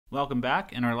Welcome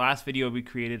back. In our last video, we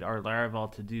created our Laravel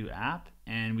To-Do app,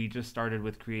 and we just started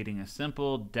with creating a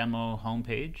simple demo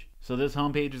homepage. So this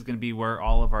homepage is going to be where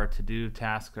all of our to-do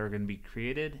tasks are going to be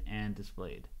created and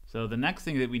displayed. So the next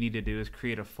thing that we need to do is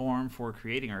create a form for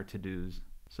creating our to-dos.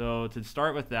 So to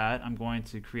start with that, I'm going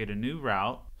to create a new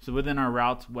route. So within our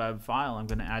routes web file, I'm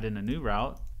going to add in a new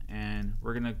route, and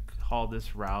we're going to call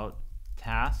this route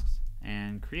tasks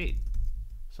and create.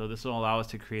 So this will allow us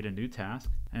to create a new task.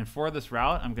 And for this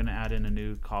route, I'm going to add in a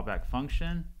new callback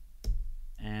function.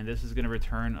 And this is going to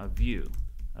return a view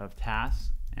of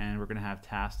tasks. And we're going to have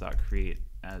task.create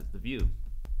as the view.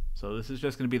 So this is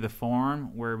just going to be the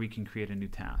form where we can create a new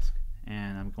task.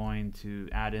 And I'm going to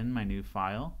add in my new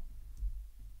file.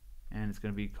 And it's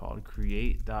going to be called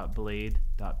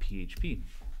create.blade.php.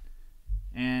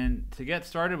 And to get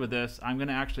started with this, I'm going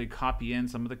to actually copy in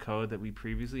some of the code that we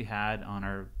previously had on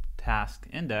our task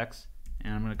index,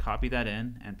 and I'm going to copy that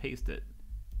in and paste it.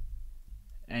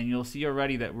 And you'll see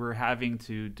already that we're having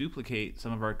to duplicate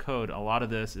some of our code. A lot of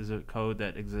this is a code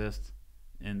that exists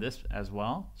in this as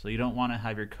well, so you don't want to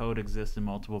have your code exist in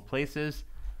multiple places,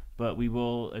 but we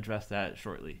will address that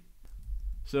shortly.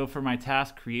 So for my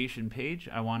task creation page,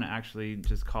 I want to actually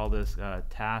just call this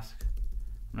task.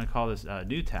 I'm going to call this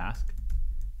new task,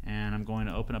 and I'm going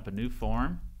to open up a new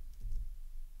form.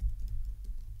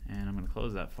 And I'm going to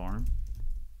close that form,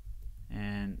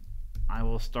 and I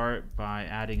will start by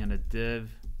adding in a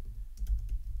div,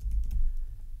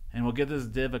 and we'll give this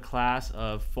div a class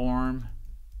of form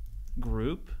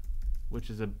group, which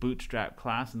is a bootstrap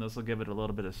class, and this will give it a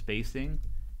little bit of spacing,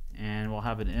 and we'll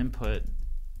have an input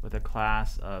with a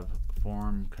class of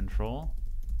form control.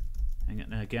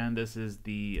 And again, this is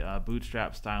the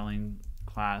bootstrap styling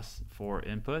class for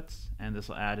inputs, and this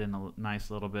will add in a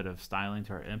nice little bit of styling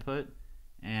to our input.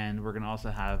 And we're going to also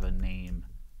have a name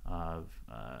of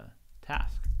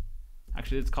task.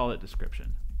 Actually, let's call it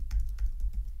description.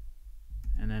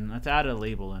 And then let's add a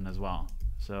label in as well.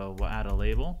 So we'll add a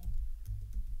label,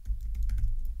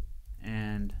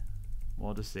 and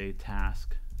we'll just say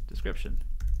task description.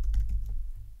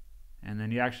 And then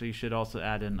you actually should also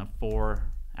add in a for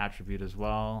attribute as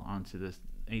well onto this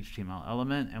HTML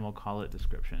element, and we'll call it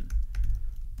description.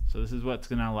 So this is what's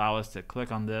going to allow us to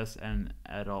click on this, and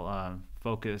it'll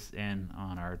focus in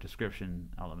on our description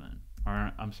element,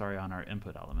 or I'm sorry, on our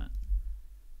input element.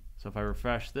 So if I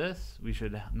refresh this, we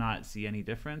should not see any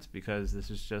difference because this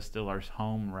is just still our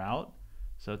home route.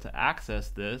 So to access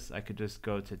this, I could just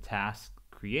go to task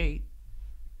create,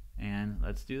 and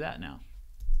let's do that now.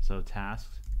 So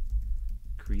tasks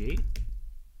create.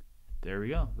 There we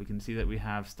go. We can see that we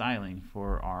have styling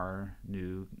for our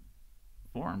new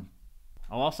form.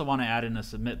 I'll also want to add in a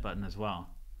submit button as well.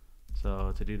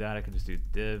 So to do that, I can just do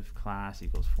div class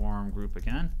equals form group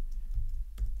again.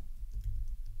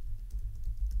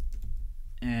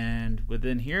 And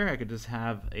within here, I could just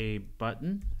have a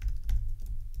button.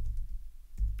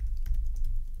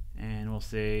 And we'll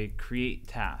say create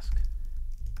task.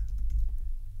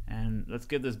 And let's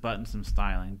give this button some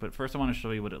styling. But first I want to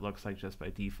show you what it looks like just by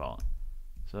default.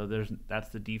 So that's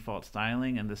the default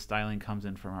styling, and this styling comes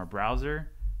in from our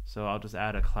browser. So I'll just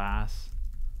add a class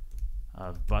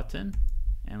of button,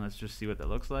 and let's just see what that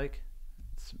looks like.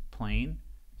 It's plain,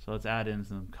 so let's add in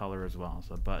some color as well.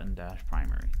 So button dash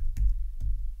primary.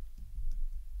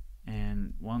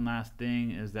 And one last thing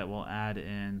is that we'll add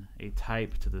in a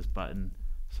type to this button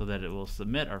so that it will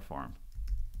submit our form.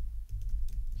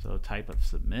 So type of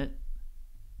submit.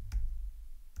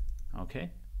 Okay,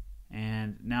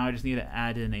 and now I just need to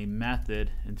add in a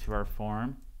method into our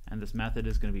form. And this method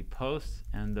is going to be post,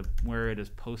 and where it is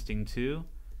posting to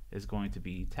is going to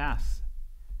be tasks.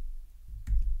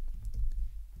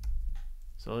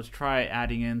 So let's try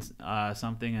adding in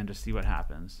something and just see what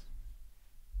happens.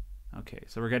 Okay,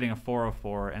 so we're getting a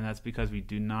 404, and that's because we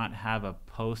do not have a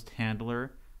post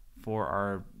handler for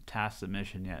our task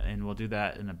submission yet, and we'll do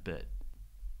that in a bit.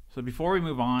 So before we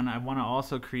move on, I want to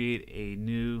also create a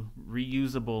new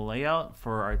reusable layout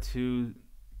for our two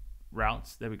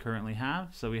routes that we currently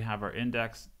have. So we have our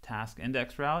task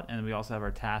index route, and we also have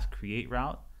our task create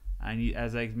route. And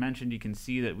as I mentioned, you can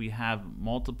see that we have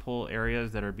multiple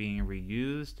areas that are being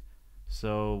reused.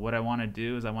 So what I want to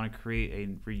do is I want to create a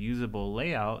reusable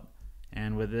layout,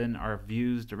 and within our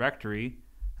views directory,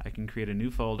 I can create a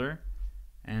new folder,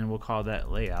 and we'll call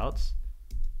that layouts.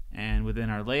 And within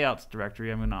our layouts directory,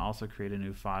 I'm going to also create a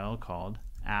new file called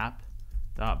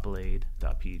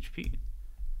app.blade.php.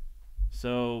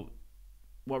 So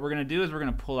what we're going to do is we're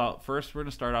going to pull out, first we're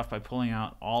going to start off by pulling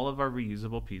out all of our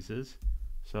reusable pieces.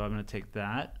 So I'm going to take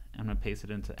that, I'm going to paste it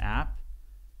into app,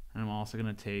 and I'm also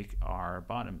going to take our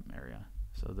bottom area.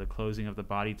 So the closing of the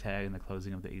body tag and the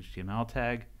closing of the HTML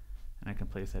tag, and I can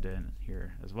place that in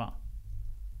here as well.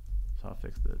 So I'll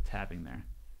fix the tabbing there.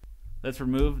 Let's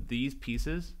remove these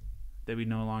pieces that we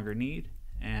no longer need,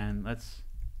 and let's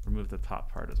remove the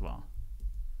top part as well.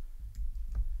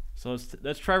 So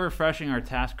let's try refreshing our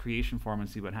task creation form and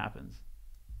see what happens.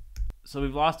 So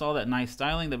we've lost all that nice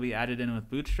styling that we added in with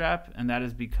Bootstrap, and that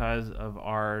is because of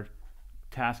our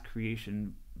task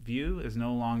creation view is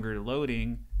no longer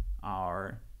loading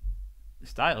our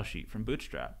style sheet from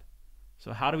Bootstrap.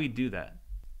 So how do we do that?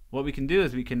 What we can do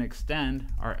is we can extend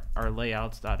our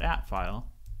layouts.app file.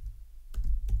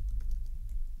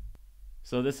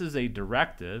 So this is a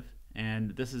directive,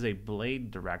 and this is a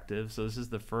blade directive. So this is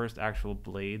the first actual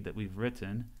blade that we've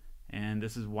written, and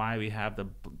this is why we have the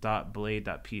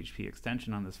 .blade.php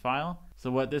extension on this file.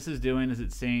 So what this is doing is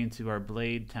it's saying to our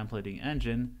blade templating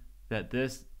engine that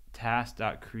this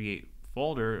task.create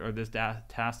folder, or this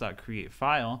task.create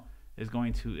file, is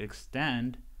going to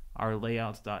extend our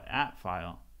layouts.app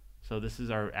file. So this is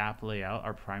our app layout,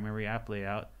 our primary app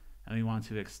layout, and we want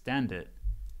to extend it.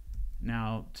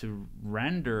 Now, to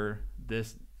render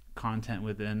this content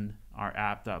within our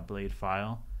app.blade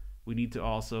file, we need to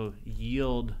also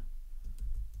yield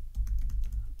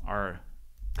our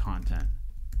content,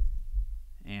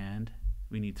 and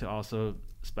we need to also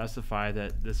specify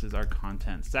that this is our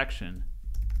content section.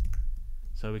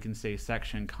 So we can say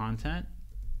section content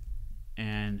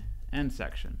and end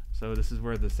section. So this is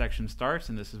where the section starts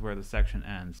and this is where the section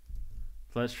ends.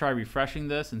 So let's try refreshing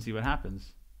this and see what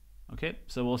happens. Okay,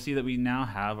 so we'll see that we now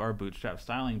have our Bootstrap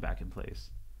styling back in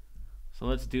place. So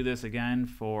let's do this again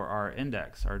for our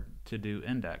index, our to-do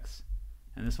index.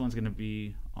 And this one's going to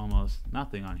be almost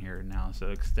nothing on here now. So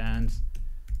extends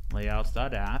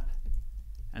layouts.app,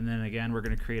 and then again we're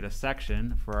going to create a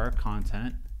section for our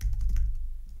content,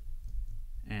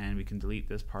 and we can delete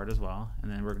this part as well, and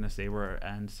then we're going to say where our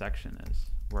end section is,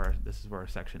 this is where our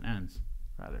section ends,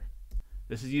 rather.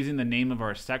 This is using the name of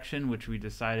our section, which we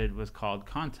decided was called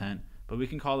content, but we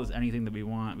can call this anything that we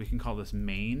want. We can call this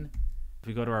main. If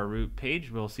we go to our root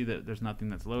page, we'll see that there's nothing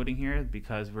that's loading here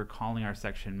because we're calling our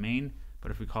section main,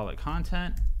 but if we call it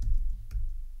content,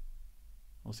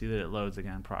 we'll see that it loads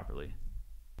again properly.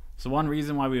 So one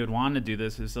reason why we would want to do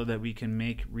this is so that we can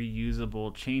make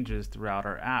reusable changes throughout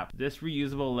our app. This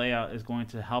reusable layout is going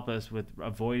to help us with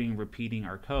avoiding repeating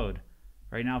our code.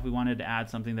 Right now, if we wanted to add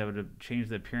something that would change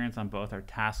the appearance on both our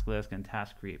task list and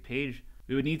task create page,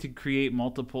 we would need to create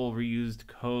multiple reused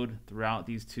code throughout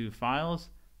these two files,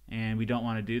 and we don't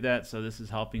want to do that, so this is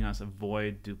helping us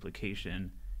avoid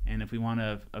duplication. And if we want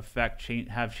to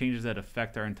have changes that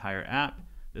affect our entire app,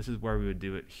 this is where we would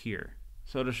do it here.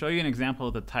 So to show you an example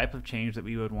of the type of change that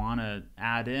we would want to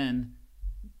add in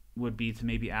would be to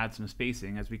maybe add some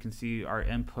spacing. As we can see, our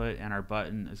input and our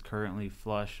button is currently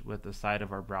flush with the side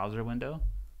of our browser window.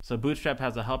 So Bootstrap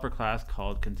has a helper class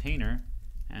called container,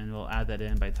 and we'll add that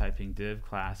in by typing div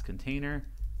class container,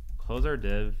 close our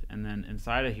div, and then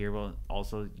inside of here we'll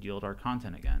also yield our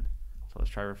content again. So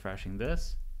let's try refreshing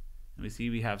this, and we see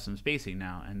we have some spacing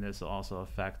now, and this will also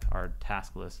affect our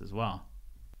task list as well.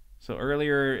 So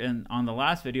earlier on the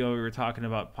last video, we were talking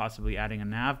about possibly adding a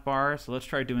nav bar, so let's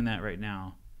try doing that right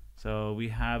now. So we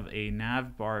have a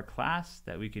nav bar class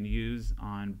that we can use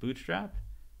on Bootstrap,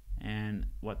 and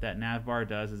what that nav bar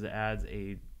does is it adds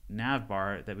a nav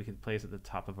bar that we can place at the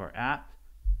top of our app.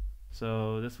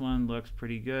 So this one looks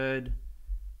pretty good.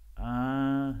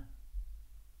 Let's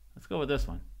go with this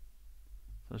one.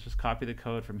 So let's just copy the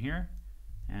code from here,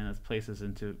 and let's place this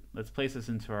into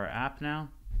our app now.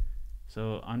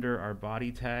 So under our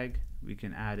body tag, we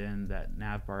can add in that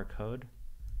nav bar code.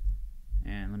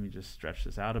 And let me just stretch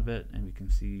this out a bit, and we can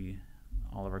see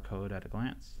all of our code at a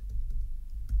glance.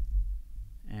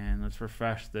 And let's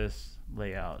refresh this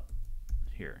layout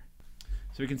here.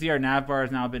 So we can see our nav bar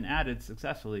has now been added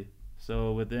successfully.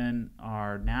 So within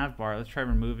our nav bar, let's try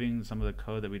removing some of the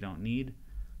code that we don't need.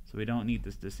 So we don't need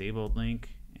this disabled link,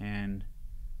 and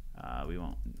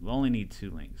we'll only need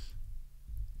 2 links.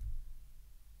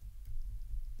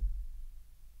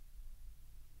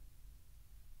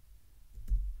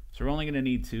 So we're only going to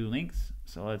need 2 links.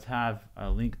 So let's have a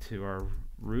link to our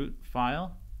root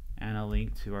file and a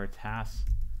link to our task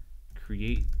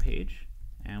create page.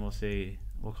 And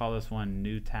we'll call this one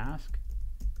new task.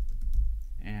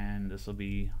 And this will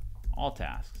be all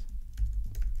tasks.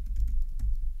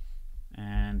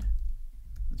 And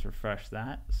let's refresh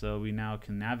that. So we now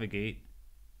can navigate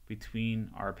between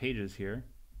our pages here.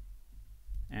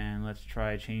 And let's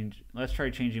try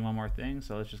changing one more thing.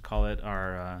 So let's just call it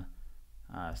our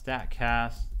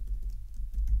statcast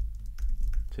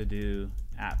to do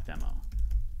app demo.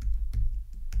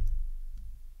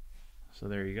 So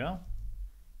there you go.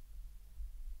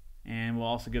 And we'll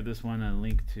also give this one a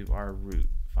link to our root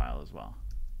file as well.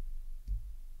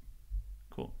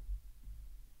 Cool.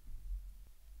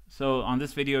 So on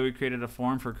this video, we created a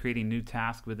form for creating new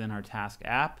tasks within our task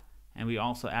app. And we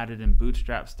also added in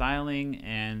Bootstrap styling,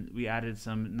 and we added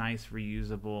some nice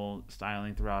reusable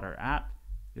styling throughout our app.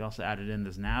 We also added in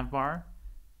this nav bar.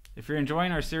 If you're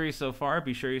enjoying our series so far,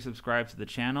 be sure you subscribe to the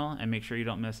channel and make sure you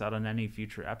don't miss out on any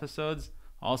future episodes.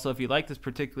 Also, if you like this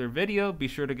particular video, be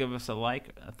sure to give us a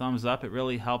like, a thumbs up. It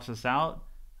really helps us out.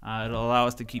 It'll allow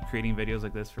us to keep creating videos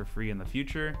like this for free in the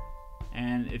future.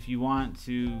 And if you want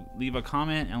to leave a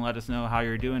comment and let us know how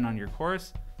you're doing on your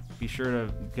course, be sure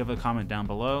to give a comment down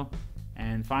below.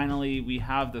 And finally, we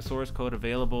have the source code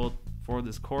available for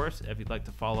this course if you'd like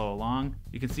to follow along.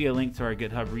 You can see a link to our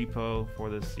GitHub repo for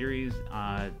this series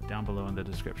down below in the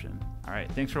description. All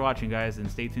right, thanks for watching, guys, and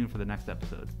stay tuned for the next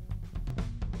episode.